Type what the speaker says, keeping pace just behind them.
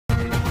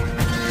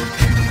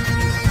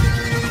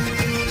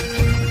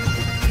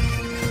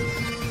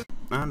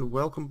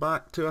welcome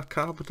back to a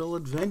capital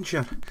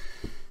adventure.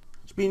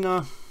 It's been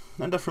a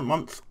different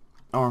month,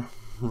 our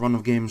run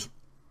of games,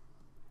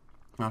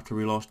 after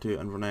we lost to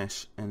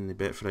Inverness in the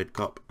Betfred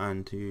Cup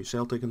and to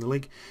Celtic in the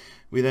league.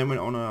 We then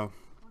went on a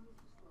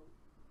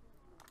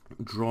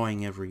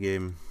drawing every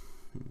game,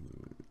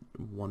 a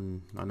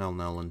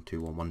 0-0 and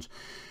 2 1-1s.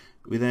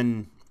 We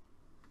then,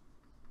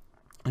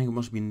 I think it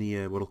must have been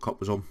the World Cup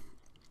was on,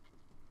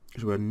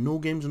 so we had no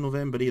games in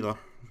November either.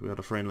 We had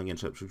a friendly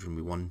against Ipswich and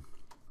we won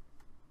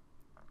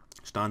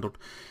standard.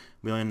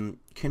 We then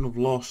kind of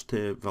lost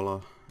to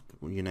Villa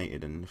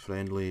United in the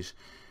friendlies.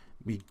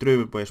 We drew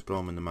with West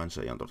Brom in the Man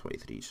City under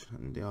 23s,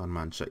 and they are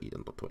Man City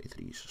under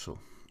 23s. So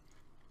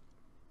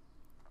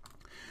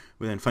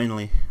we then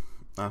finally,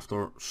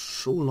 after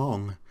so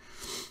long,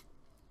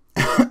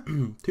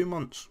 2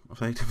 months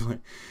effectively,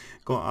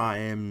 got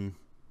a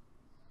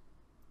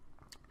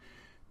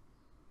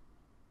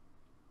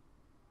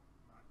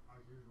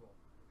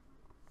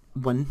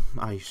win.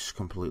 I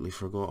completely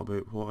forgot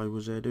about what I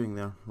was doing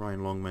there.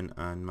 Ryan Longman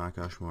and Max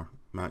Ashmore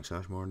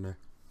in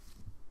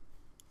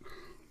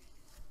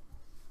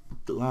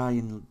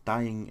the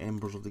dying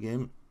embers of the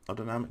game. Our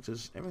dynamics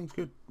is, everything's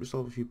good. We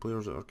still have a few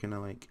players that are kind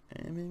of like,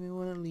 maybe we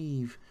want to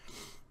leave.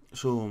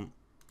 So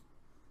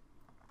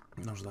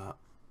there's that.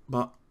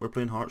 But we're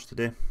playing Hearts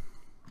today. In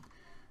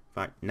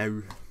fact,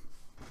 now.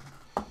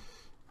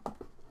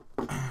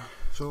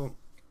 So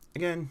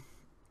again,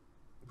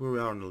 where we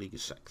are in the league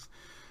is 6th.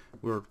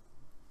 We're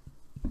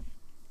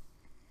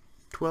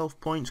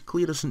 12 points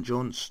clear of St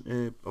John's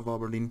of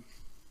Aberdeen,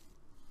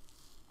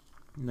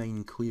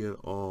 9 clear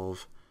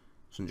of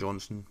St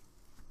Johnstone,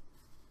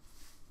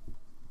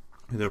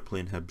 who they're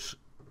playing Hibs,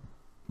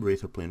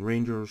 Wraith are playing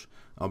Rangers,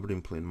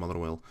 Aberdeen playing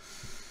Motherwell,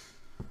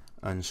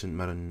 and St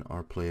Mirren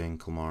are playing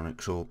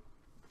Kilmarnock. So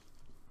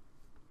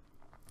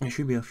there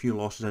should be a few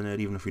losses in there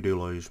even if we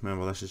do lose.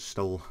 Remember, this is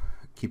still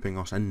keeping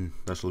us in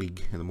this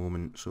league at the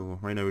moment, so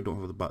right now we don't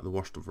have the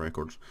worst of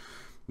records.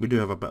 We do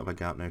have a bit of a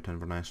gap now to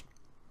Inverness.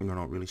 We're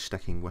not really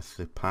sticking with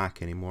the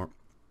pack anymore,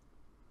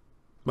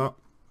 but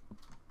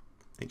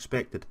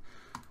expected.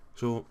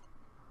 So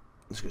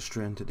let's get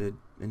straight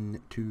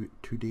into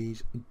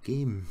today's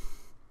game.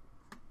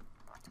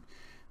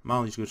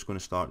 Mali's just going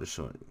to start just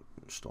so it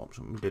stops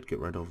him. We did get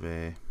rid of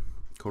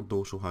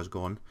Cardoso has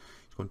gone.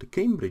 He's gone to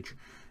Cambridge.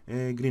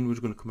 Greenwood's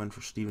going to come in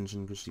for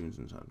Stevenson because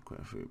Stevenson's had quite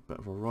a bit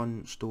of a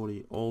run.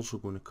 Story also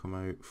going to come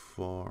out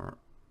for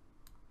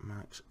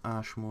Max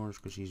Ashmore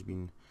because he's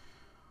been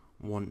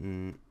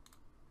wanting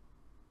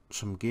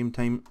some game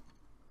time.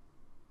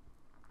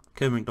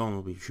 Kevin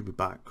McDonald should be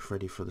back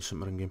ready for the St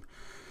Mirren game.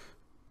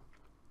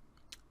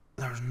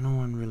 There's no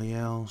one really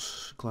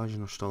else.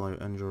 Klajan are still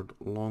out injured.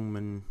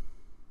 Longman,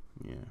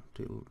 yeah,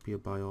 it'll be a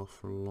buy off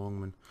for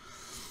Longman.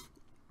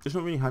 He's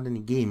not really had any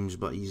games,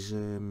 but he's there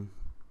and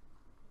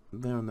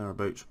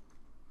thereabouts.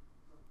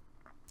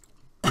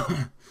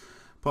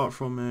 Apart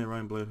from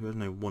Ryan Blair, who is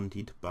now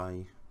wanted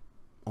by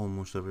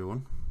almost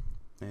everyone.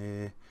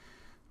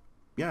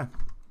 Yeah,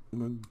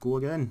 we'll go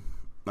again.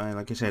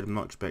 Like I said, I'm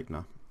not expecting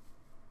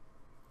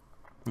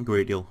a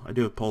great deal. I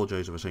do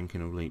apologise if I sound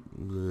kind of like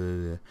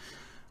bleh.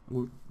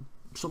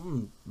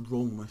 Something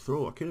wrong with my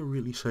throat. I kind of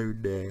really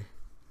sound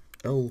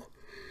ill.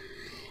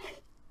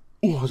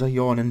 Oh, as I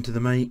yawn into the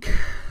mic.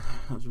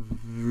 That's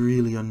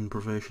really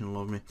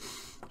unprofessional of me.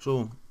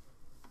 So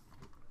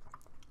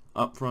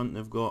up front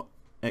they've got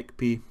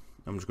Ikpe.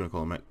 I'm just going to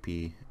call him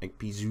Ikpe.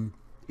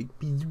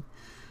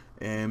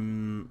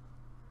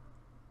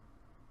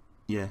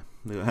 Yeah,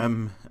 they got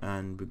him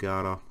and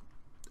Bugara,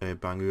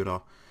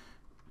 Bangura,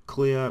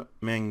 Clare,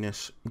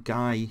 Magnus,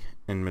 Guy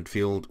in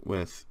midfield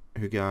with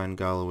Hugan,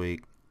 Galloway,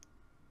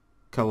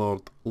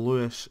 Killard,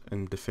 Lewis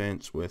in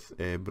defence with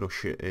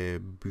Boucher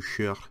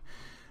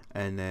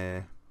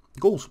and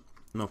goals.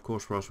 And of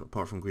course for us,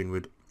 apart from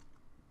Greenwood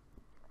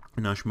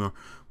and Ashmore,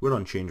 we're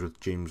unchanged with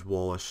James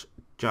Wallace,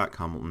 Jack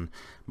Hamilton,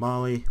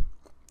 Mali,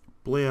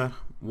 Blair,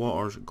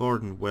 Waters,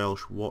 Gordon,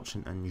 Welsh,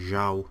 Watson and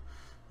Zhao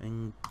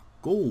in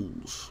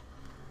goals.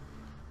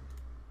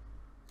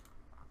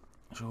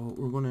 So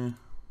we're going to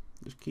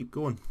just keep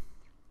going.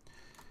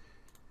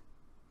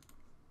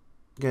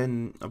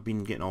 Again, I've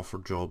been getting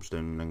offered jobs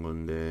down in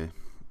England.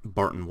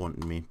 Burton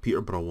wanted me,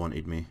 Peterborough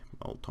wanted me.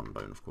 I'll turn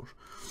down, of course.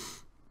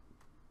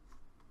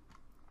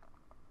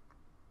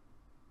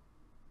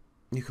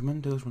 You come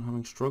into this one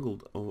having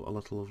struggled a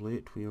little of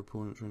late with your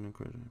opponents running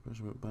crazy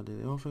about bad day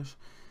at the office.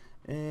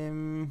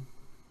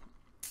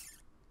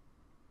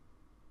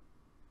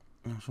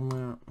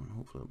 Somewhere, and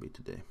hopefully it'll be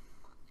today.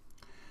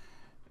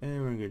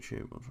 We're in good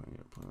shape. We'll try and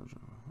get players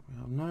we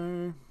have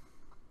now.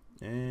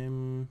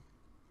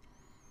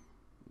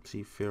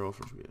 See fair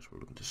offers. Yes, we're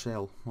looking to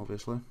sell,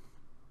 obviously.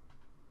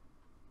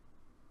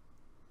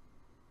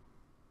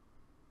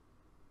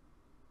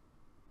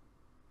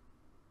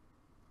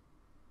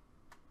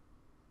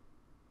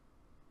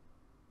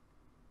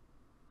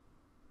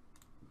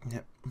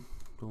 Yep.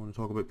 Don't want to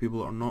talk about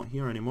people that are not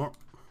here anymore.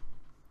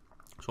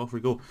 So off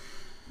we go.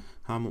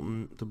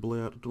 Hamilton to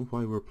Blair. I don't know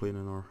why we're playing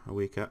in our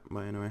away kit,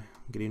 but anyway,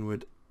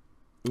 Greenwood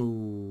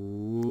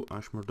Oh,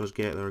 Ashmore does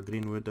get there.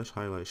 Greenwood, this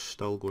highlight is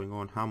still going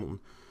on. Hamilton,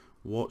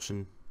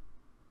 Watson.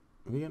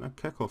 Are we getting a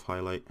kick-off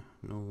highlight?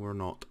 No, we're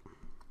not.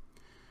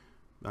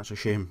 That's a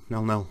shame.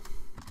 0-0.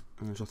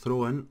 There's a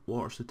throw in.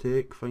 Waters to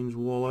take. Finds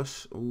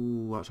Wallace.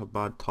 Oh, that's a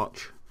bad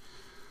touch.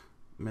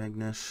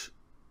 Magnus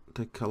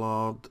to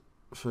Killard.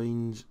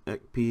 Finds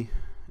Ikpe.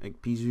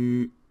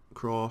 Ikpezu.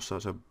 Cross.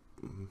 That's a...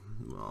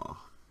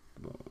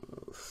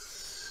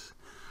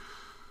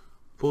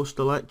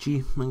 Postolachi.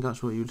 I think that's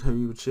how you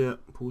would say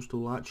it.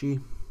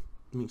 Postolachi.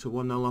 Makes it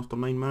 1-0 after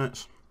 9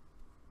 minutes.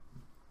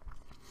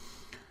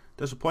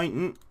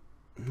 Disappointing.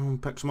 No one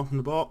picks him up in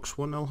the box.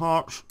 1-0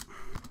 Hearts.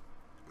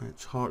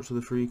 It's Hearts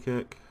with the free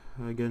kick.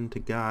 Again to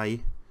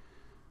Guy.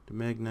 To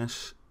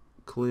Magnus.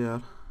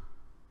 Clear.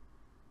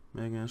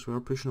 Magnus. We're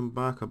pushing him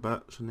back a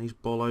bit. It's a nice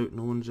ball out.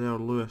 No one's there.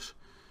 Lewis.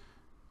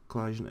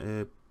 Collision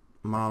to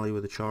Mali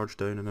with a charge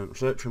down and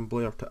interception.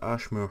 Blair to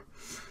Ashmore.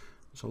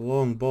 It's a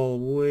long ball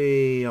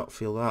way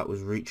upfield. That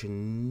was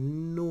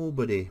reaching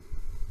nobody.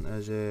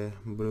 As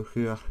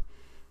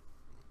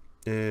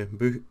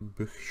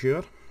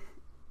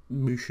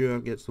Boucher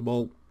gets the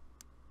ball.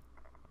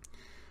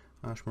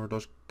 Ashmore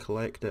does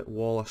collect it.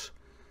 Wallace.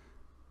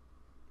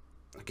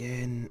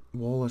 Again,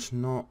 Wallace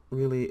not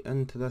really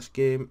into this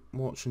game.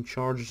 Watson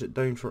charges it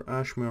down for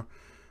Ashmore.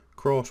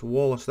 Cross.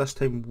 Wallace this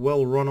time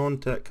will run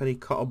onto it. Can he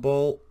cut a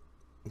ball?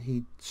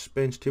 He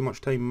spends too much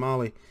time.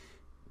 Mali.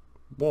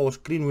 Wallace.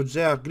 Greenwood's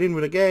there.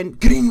 Greenwood again.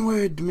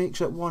 Greenwood makes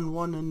it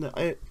 1-1 in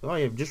the...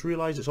 I've just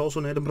realised it's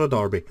also an Edinburgh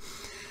derby.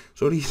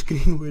 So Reese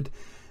Greenwood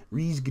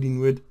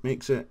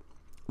makes it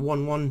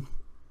 1-1.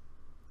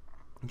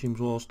 James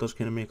Wallace does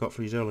kind of make up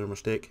for his earlier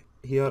mistake.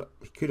 Here,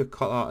 he could have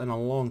cut that in a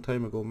long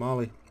time ago.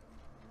 Mali.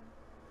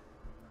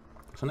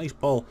 It's a nice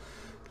ball.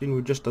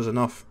 Greenwood just does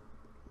enough.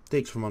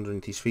 Takes from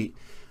underneath his feet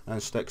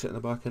and sticks it in the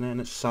back of the net,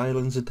 and it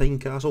silences the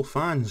Tynecastle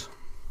fans.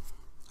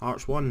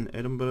 Hearts 1,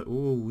 Edinburgh.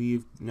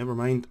 Oh, never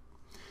mind.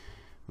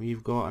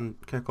 We've got a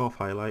kick-off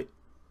highlight.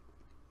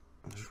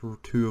 There's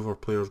 2 of our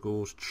players'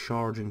 goals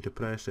charging to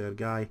press their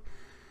guy.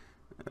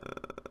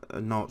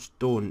 Not,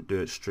 don't do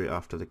it straight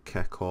after the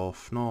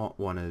kick-off. Not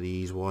one of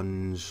these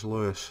ones,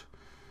 Lewis.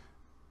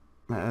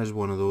 It is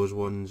one of those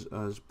ones.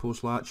 As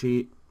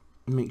Postolachi,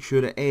 make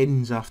sure it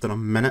ends after a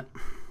minute.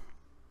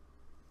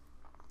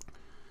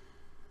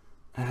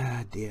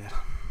 Ah dear.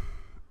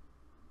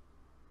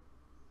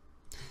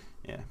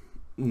 Yeah,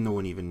 no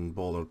one even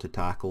bothered to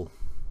tackle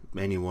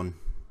anyone.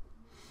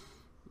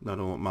 I don't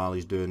know what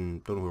Mali's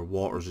doing. Don't know where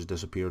Waters has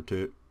disappeared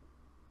to.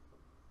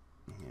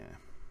 Yeah.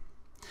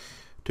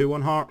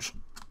 2-1 Hearts.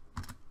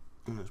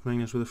 And it's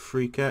Magnus with a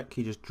free kick.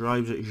 He just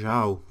drives it.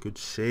 Zhao. Good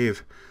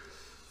save.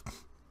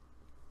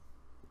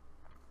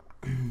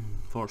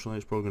 Fortunately,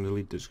 it's probably going to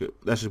lead to...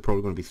 This is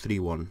probably going to be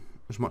 3-1.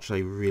 As much as I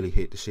really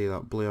hate to say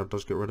that, Blair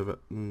does get rid of it.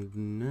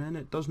 And then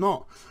it does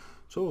not.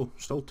 So,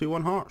 still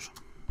 2-1 Hearts.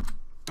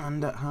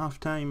 And at half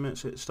time,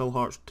 it's still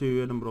Hearts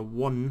 2, Edinburgh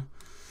 1.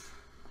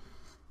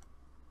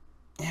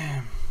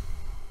 Yeah.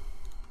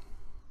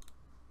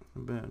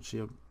 Better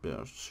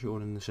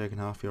showing in the second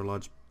half here,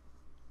 lads.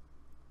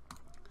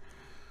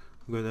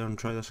 Go out there and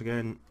try this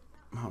again.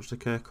 Hearts to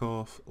kick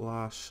off.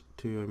 Last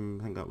to,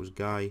 I think that was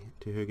Guy.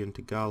 To Hugan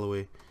to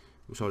Galloway.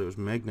 Sorry, it was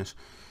Magnus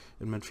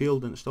in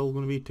midfield, and it's still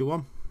going to be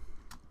 2-1.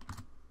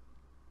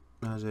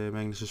 As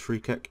Magnus's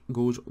free kick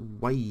goes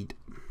wide.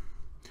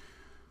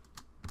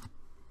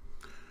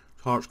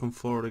 Hearts come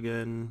forward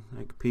again.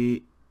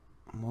 Ikpe.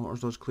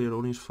 Waters does clear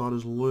only as far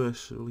as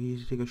Lewis. Will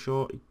he take a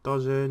shot? He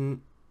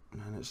doesn't.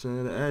 And it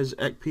is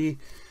Ikpe.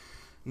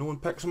 No one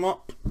picks him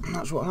up.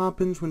 That's what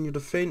happens when your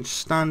defence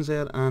stands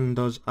there and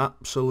does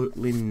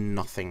absolutely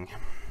nothing.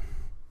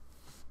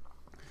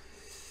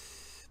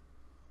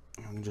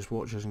 And just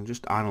watch this and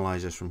just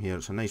analyse this from here.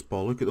 It's a nice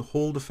ball. Look at the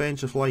whole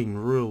defensive line,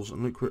 rules,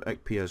 and look where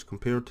Ikpe is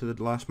compared to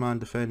the last man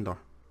defender.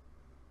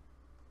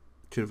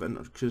 Should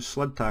have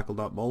slid tackled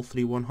that ball.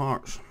 3-1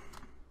 Hearts.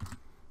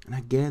 And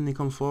again they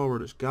come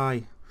forward. It's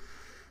Guy.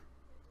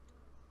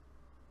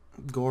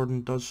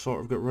 Gordon does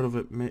sort of get rid of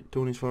it.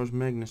 Tony as far as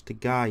Magnus to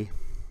Guy.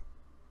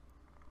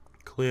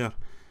 Clare.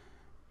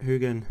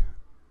 Hugan.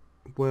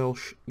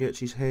 Welsh gets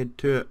his head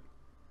to it.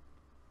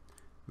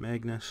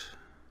 Magnus.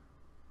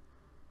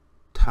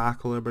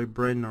 Tackle there by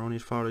Brenner only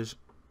as far as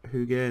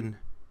Hugan.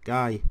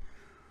 Guy.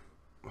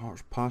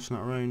 Hearts passing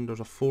it around. There's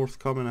a fourth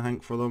coming, I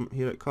think, for them.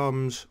 Here it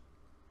comes.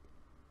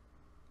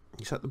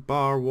 He's hit the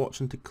bar.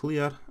 Watson to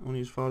clear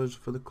only as far as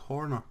for the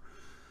corner.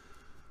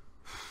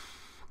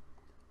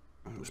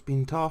 It's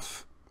been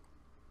tough.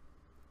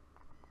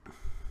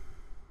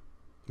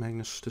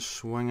 Magnus to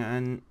swing it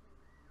in.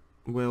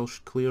 Welsh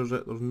clears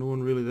it. There's no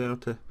one really there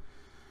to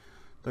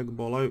dig the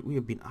ball out. We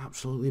have been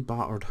absolutely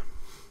battered.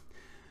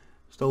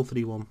 Still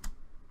 3-1.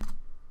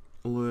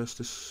 Lewis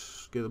to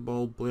get the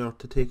ball. Blair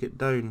to take it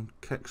down.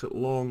 Kicks it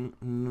long,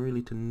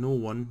 really to no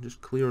one.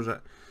 Just clears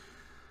it.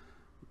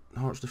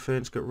 Hearts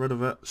defence get rid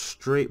of it.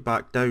 Straight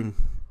back down.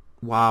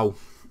 Wow.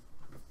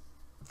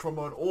 From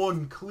our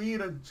own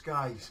clearance,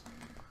 guys.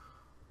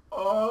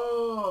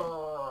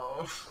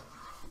 Oh.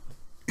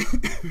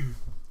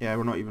 Yeah,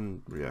 we're not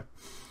even, yeah.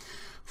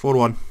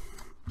 4-1.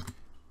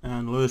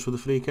 And Lewis with the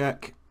free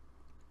kick.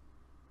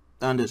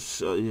 And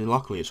it's,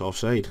 luckily it's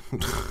offside.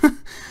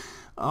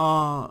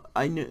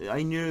 I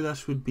knew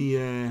this would be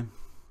a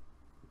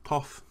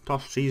tough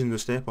season to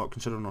step up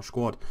considering our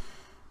squad.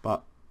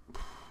 But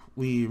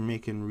we're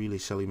making really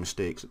silly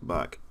mistakes at the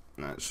back.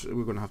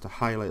 We're going to have to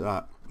highlight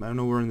that. I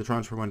know we're in the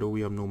transfer window,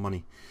 we have no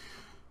money.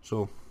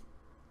 So,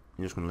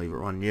 I'm just going to leave it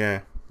run.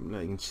 Yeah, you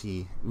can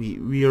see,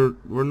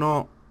 we're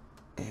not,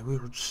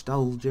 we're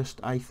still just,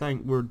 I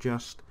think we're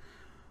just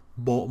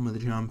bottom of the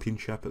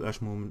championship at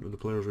this moment with the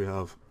players we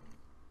have.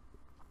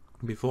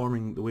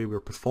 Performing the way we're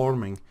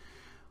performing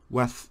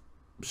with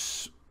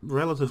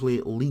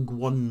relatively League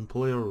One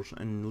players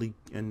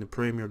in the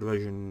Premier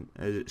Division,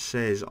 it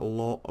says a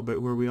lot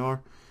about where we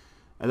are.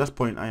 At this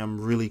point, I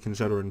am really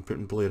considering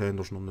putting Blair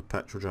Henderson on the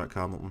pitch for Jack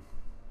Hamilton.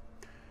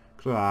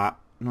 Because of that,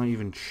 not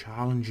even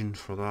challenging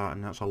for that,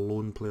 and that's a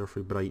lone player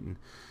for Brighton.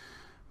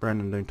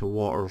 Brendan down to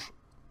Waters.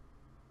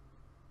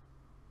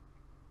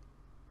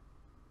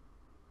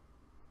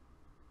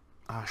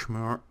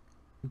 Ashmore,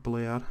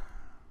 Blair.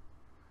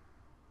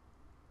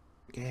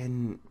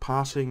 Again,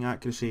 passing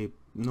accuracy,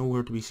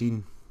 nowhere to be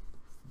seen.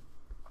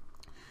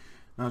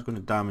 That's going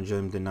to damage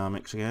them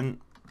dynamics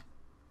again.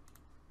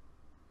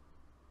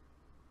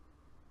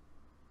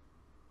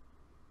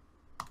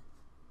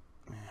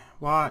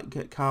 Why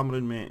get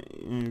Cameron, mate?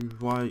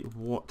 Why?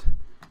 What?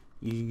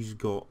 He's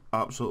got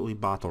absolutely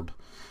battered.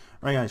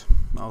 Right, guys,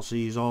 I'll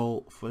see you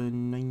all for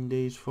 9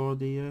 days for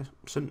the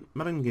St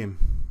Mirren game.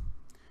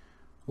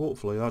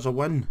 Hopefully that's a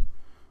win.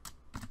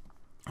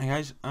 Hi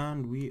guys,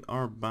 and we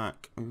are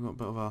back. We've got a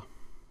bit of a...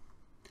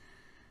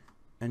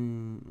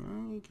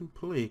 well, you can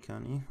play,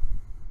 can't you?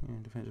 Yeah,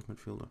 defensive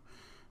midfielder.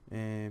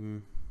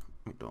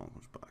 McDonald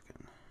was back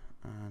in.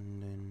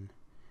 And then...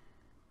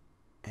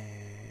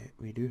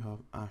 we do have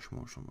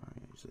Ashmore somewhere,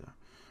 yeah, he's there.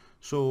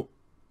 So,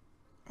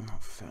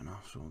 not fair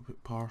enough, so we'll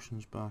put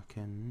Parsons back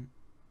in.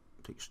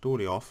 Take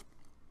Story off.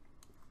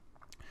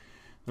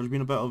 There's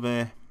been a bit of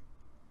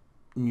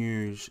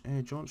news.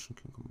 Johnson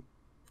can come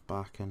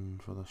back in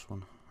for this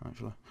one,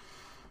 actually.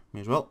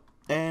 May as well.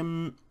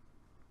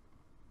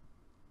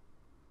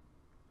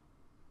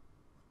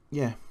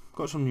 Yeah,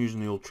 got some news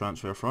in the old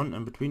transfer front.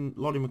 In between,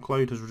 Laurie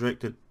McLeod has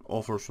rejected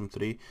offers from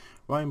 3.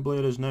 Ryan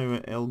Blair is now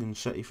at Elgin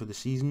City for the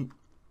season.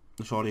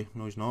 Sorry,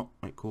 no he's not,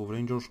 like Cove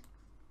Rangers.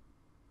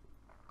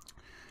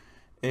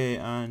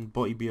 And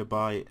Botti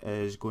Biabai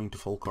is going to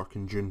Falkirk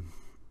in June.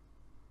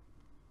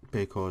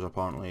 Because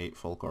apparently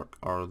Falkirk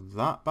are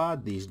that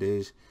bad these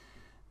days.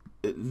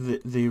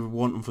 They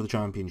want him for the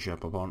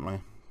championship,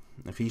 apparently.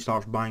 If he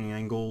starts banging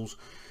in goals,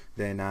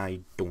 then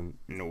I don't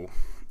know.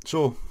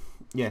 So,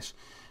 yes.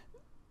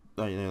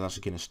 That's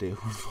going to stay with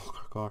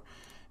Falkirk are.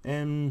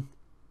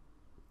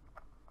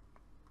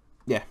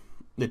 Yeah.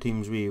 The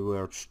teams we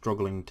were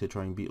struggling to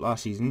try and beat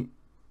last season,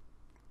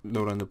 they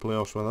were in the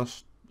playoffs with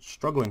us,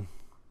 struggling.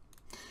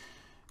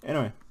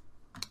 Anyway,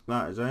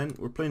 that is in.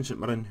 We're playing St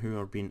Mirren, who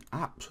are being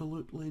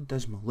absolutely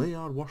dismal. They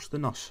are worse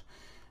than us.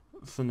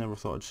 I never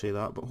thought I'd say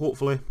that, but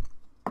hopefully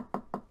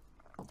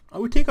I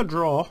would take a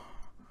draw,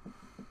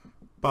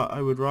 but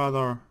I would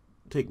rather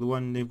take the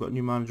win. They've got a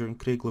new manager in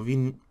Craig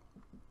Levine.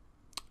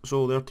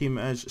 So their team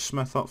is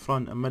Smith up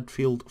front, and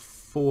midfield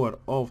 4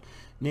 of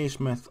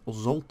Naismith,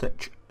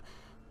 Zoltic,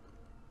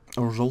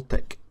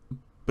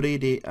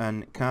 Brady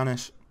and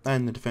Canis,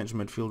 and the defensive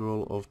midfield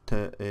role of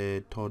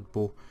Todd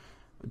Bowe,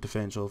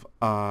 defence of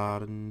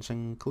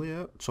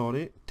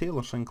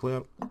Taylor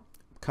Sinclair,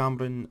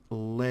 Cameron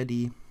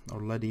Liddy,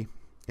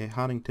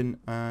 Harrington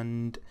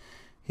and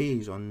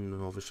Hayes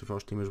on obviously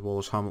first team as well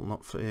as Hamilton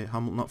up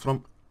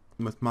front,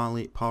 with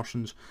Malley,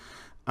 Parsons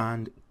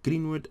and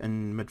Greenwood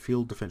in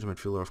midfield, defensive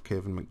midfielder of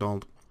Kevin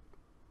McDonald.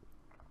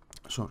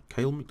 Sorry,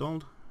 Kyle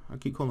McDonald? I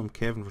keep calling him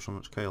Kevin for some,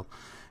 it's Kyle.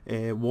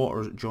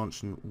 Waters,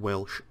 Johnson,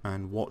 Welsh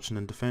and Watson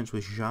in defence,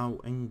 with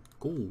Zhao in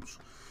goals.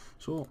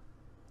 So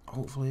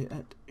hopefully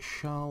it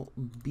shall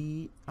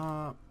be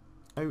a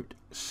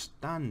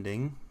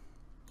outstanding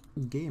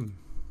game.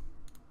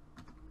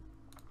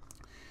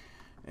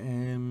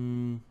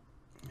 He'll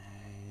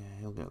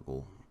get a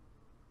goal.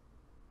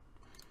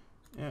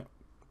 Yeah.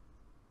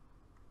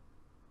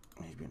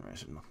 He's been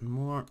rested, nothing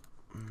more.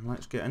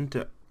 Let's get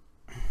into it.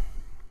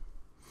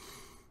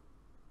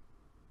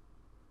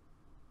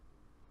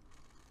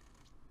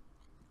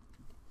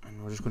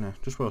 And we're just gonna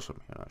while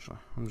I'm here actually.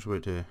 I'm just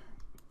about to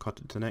cut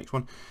it to the next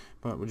one,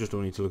 but we just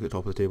don't need to look at the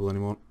top of the table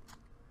anymore.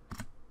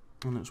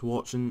 And it's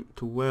Watson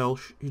to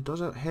Welsh, who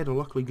does it header.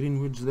 Luckily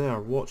Greenwood's there.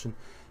 Watson,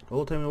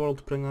 all the time in the world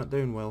to bring that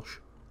down. Welsh,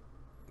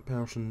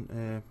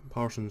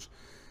 Parsons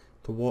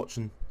to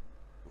Watson.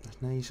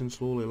 That's nice and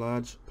slowly,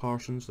 lads.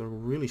 Parsons, they're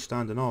really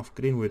standing off.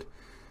 Greenwood,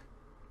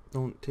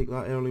 don't take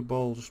that early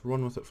ball, just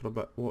run with it for a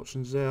bit.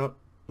 Watson's there.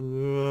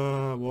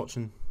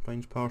 Watson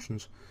finds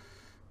Parsons.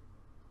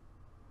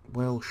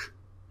 Welsh,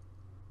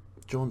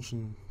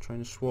 Johnson trying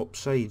to swap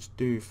sides.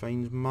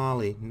 Finds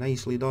Malley.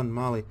 Nicely done,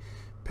 Malley.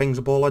 Pings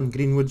the ball in.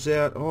 Greenwood's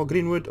there. Oh,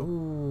 Greenwood.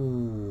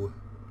 Oh,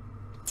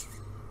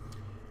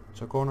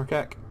 it's a corner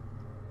kick.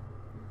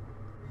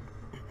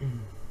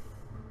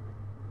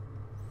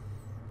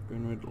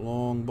 Greenwood,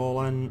 long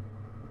ball in.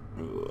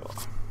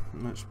 Ugh.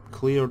 And it's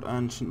cleared,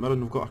 and St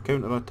Mirren have got a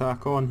counter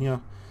attack on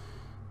here.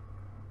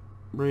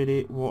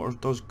 Brady, Waters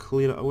does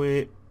clear it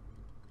away.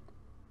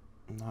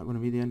 Is that going to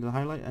be the end of the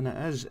highlight? And it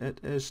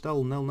is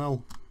still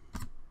 0-0.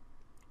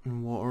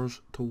 And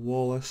Waters to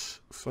Wallace,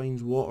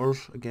 finds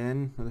Waters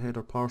again at the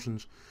header.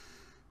 Parsons,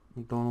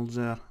 McDonald's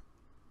there.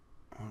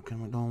 What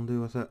can McDonald do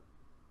with it?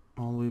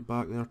 All the way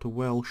back there to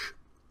Welsh.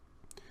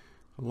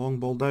 A long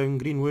ball down,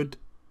 Greenwood.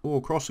 Oh,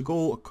 across the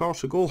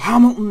goal,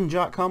 Hamilton!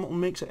 Jack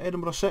Hamilton makes it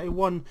Edinburgh City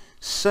 1,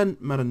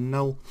 St Mirren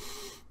 0.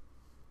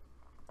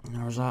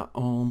 There's that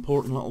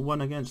all-important little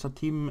win against a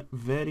team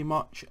very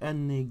much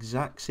in the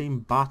exact same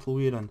battle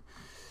we're in.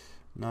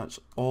 And that's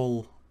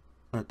all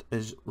that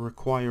is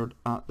required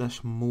at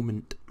this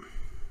moment.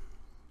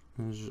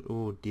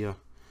 Oh dear.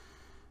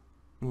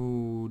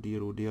 Oh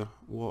dear, oh dear.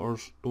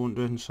 Waters, don't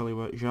do anything silly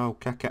with it. Zhao,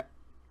 kick it.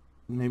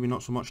 Maybe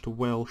not so much to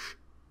Welsh.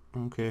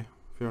 Okay,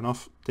 fair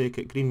enough. Take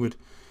it, Greenwood.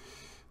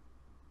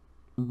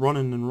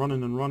 Running and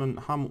running and running.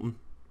 Hamilton.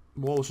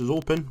 Wallace is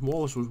open.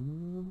 Wallace was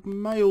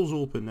miles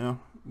open there.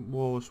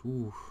 Wallace,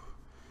 ooh.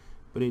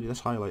 Brady,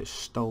 this highlight is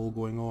still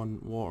going on.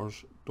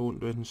 Waters, don't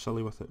do anything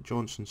silly with it.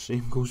 Johnson,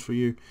 same goes for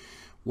you.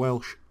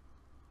 Welsh.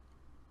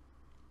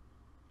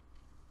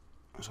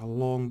 It's a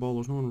long ball,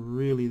 there's no one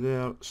really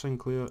there.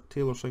 Sinclair,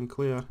 Taylor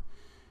Sinclair.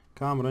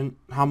 Cameron,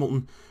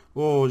 Hamilton.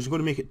 Oh, he's going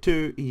to make it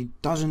 2. He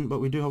doesn't, but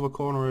we do have a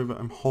corner over it.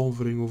 I'm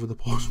hovering over the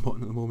pause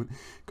button at the moment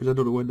because I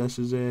don't know when this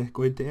is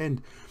going to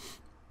end.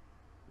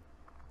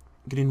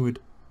 Greenwood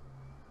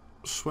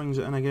swings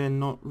it in again,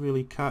 not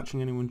really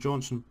catching anyone.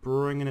 Johnson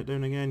bringing it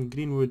down again.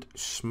 Greenwood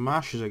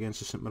smashes against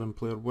the St Mirren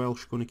player.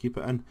 Welsh going to keep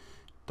it in.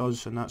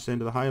 Does, and that's the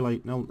end of the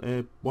highlight.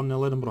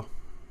 1-0 Edinburgh.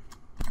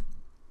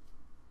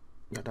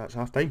 Yeah, that's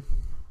half time.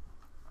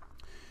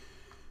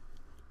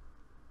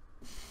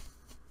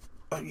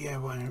 Yeah,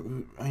 well,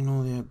 I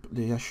know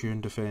the issue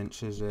in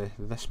defence is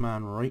this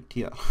man right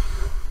here.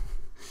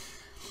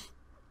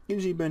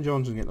 You see Ben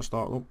Johnson getting a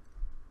start though.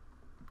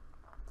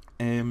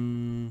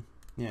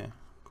 Yeah,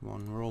 come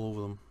on, we're all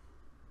over them.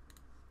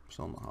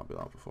 Still not happy with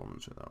that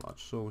performance there,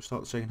 lads. So we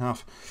start the second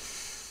half.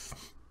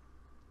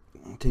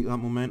 Take that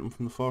momentum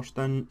from the first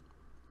in.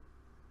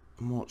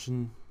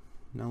 Watson,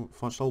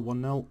 still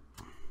 1-0.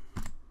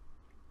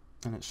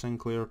 And it's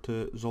Sinclair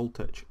to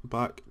Zoltic.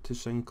 Back to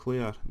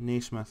Sinclair.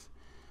 Naismith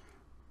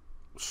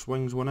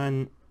swings one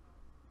in.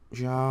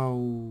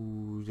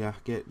 Zhao, yeah,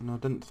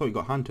 thought he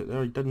got hand to it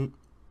there, he didn't.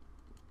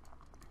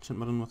 St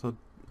Mirren with a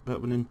bit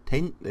of an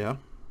intent there.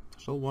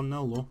 Still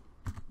 1-0 though.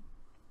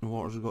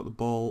 Waters has got the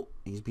ball,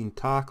 he's been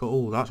tackled.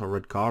 Oh, that's a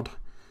red card.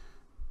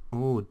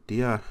 Oh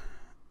dear.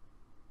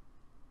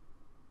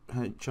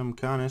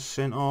 Chimcanis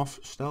sent off.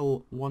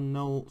 Still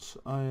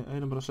 1-0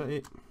 Edinburgh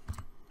City.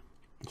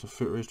 It's a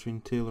foot race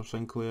between Taylor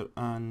Sinclair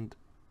and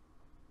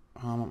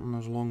Hamilton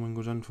as Longman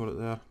goes in for it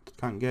there.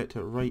 Can't get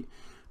to it right.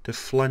 To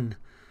Flynn.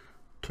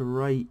 To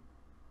right.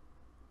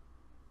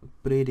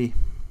 Brady.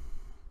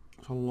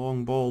 It's a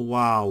long ball.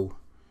 Wow.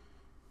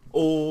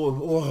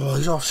 Oh,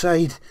 he's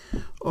offside.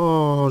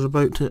 Oh, I was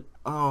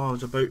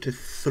about to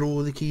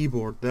throw the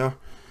keyboard there.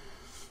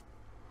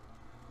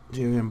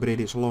 And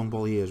Brady, it's a long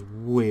ball. He is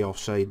way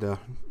offside there.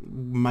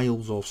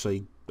 Miles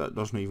offside. That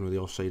doesn't even know where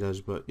the offside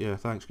is, but yeah,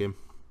 thanks game.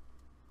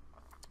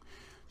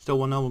 Still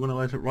 1-0, we're going to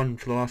let it run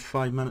for the last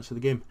 5 minutes of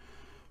the game.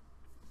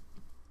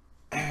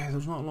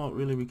 There's not a lot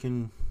really we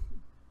can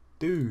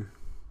do.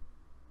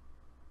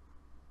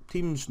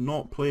 Team's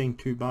not playing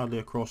too badly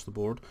across the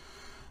board.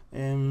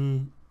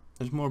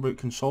 It's more about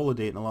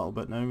consolidating a little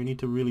bit now. We need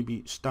to really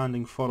be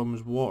standing firm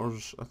as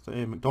Waters.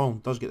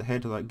 McDonald does get the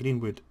head of that.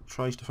 Greenwood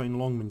tries to find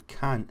Longman,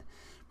 can't.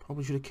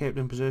 Probably should have kept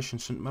in possession.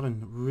 St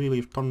Mirren really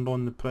have turned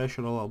on the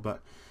pressure a little bit.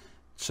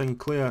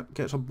 Sinclair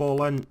gets a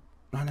ball in.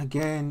 And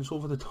again, it's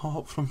over the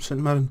top from St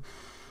Mirren.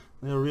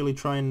 They're really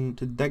trying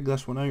to dig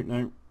this one out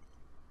now.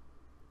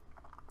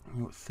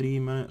 We've got 3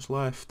 minutes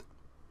left.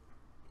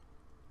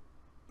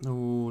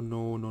 No.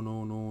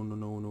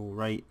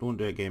 Right, don't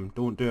do it, game.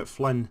 Don't do it,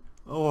 Flynn.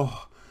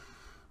 Oh,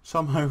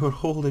 somehow we're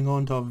holding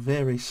on to a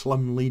very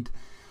slim lead.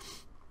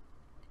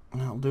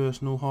 That'll do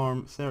us no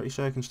harm. 30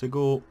 seconds to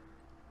go.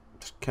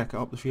 Just kick it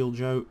up the field,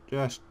 Zhao.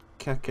 Just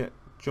kick it.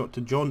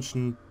 To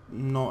Johnson.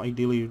 Not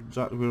ideally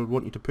exactly where I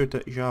want you to put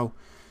it, Zhao.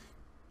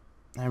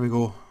 There we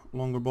go.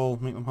 Longer ball.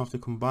 Make them have to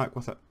come back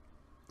with it.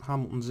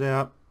 Hamilton's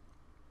there.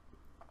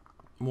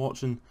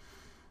 Watson.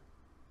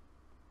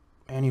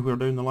 Anywhere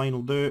down the line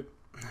will do it.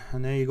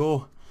 And there you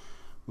go.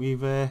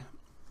 We've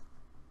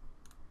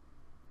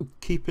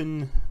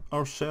keeping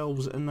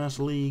ourselves in this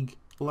league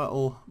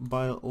little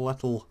by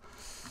little.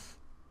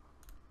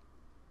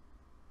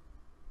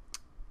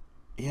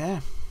 Yeah.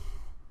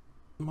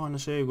 I'm going to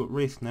say we've got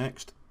Wraith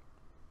next.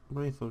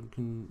 Wraith,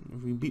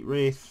 if we beat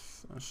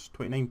Wraith, that's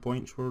 29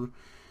 points. We're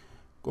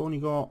only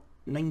got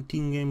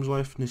 19 games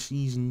left in the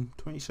season.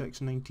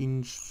 26 and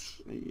 19.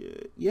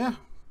 Yeah.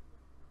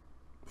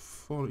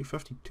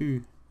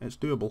 52. It's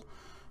doable.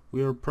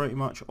 we're pretty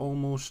much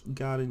almost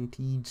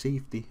guaranteed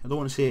safety. I don't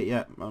want to say it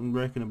yet. I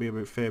reckon it'll be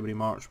about February,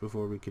 March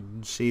before we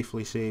could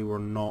safely say we're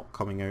not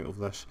coming out of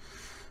this.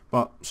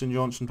 But St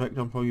Johnstone picked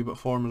up a wee bit of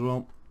form as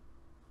well.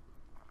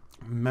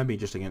 Maybe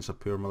just against a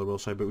poor Motherwell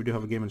side, but we do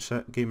have a game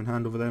in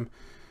hand over them.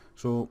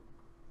 So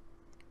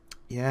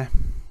yeah,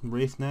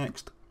 Wraith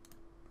next.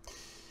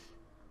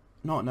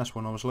 Not in this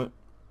one, obviously.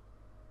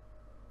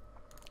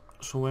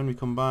 So when we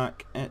come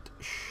back, it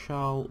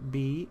shall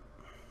be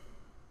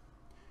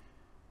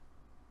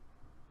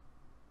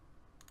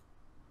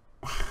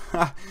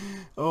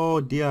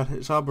oh dear,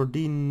 it's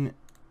Aberdeen.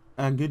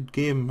 A good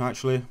game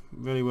actually,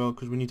 very well,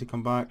 because we need to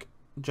come back.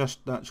 Just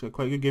that's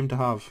quite a good game to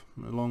have,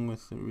 along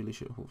with really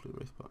shit, hopefully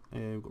Wraith, but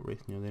we've got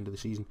Wraith near the end of the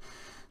season.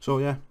 So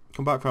yeah,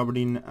 come back for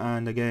Aberdeen,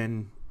 and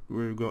again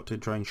we've got to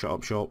try and shut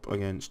up shop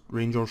against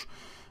Rangers,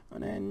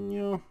 and then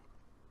you know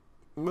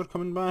we're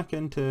coming back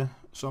into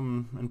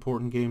some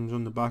important games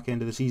on the back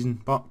end of the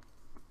season. But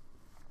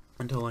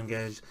until then,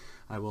 guys,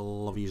 I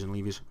will love yous and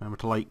leave yous. Remember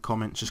to like,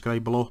 comment,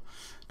 subscribe below.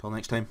 Till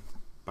next time,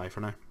 bye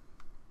for now.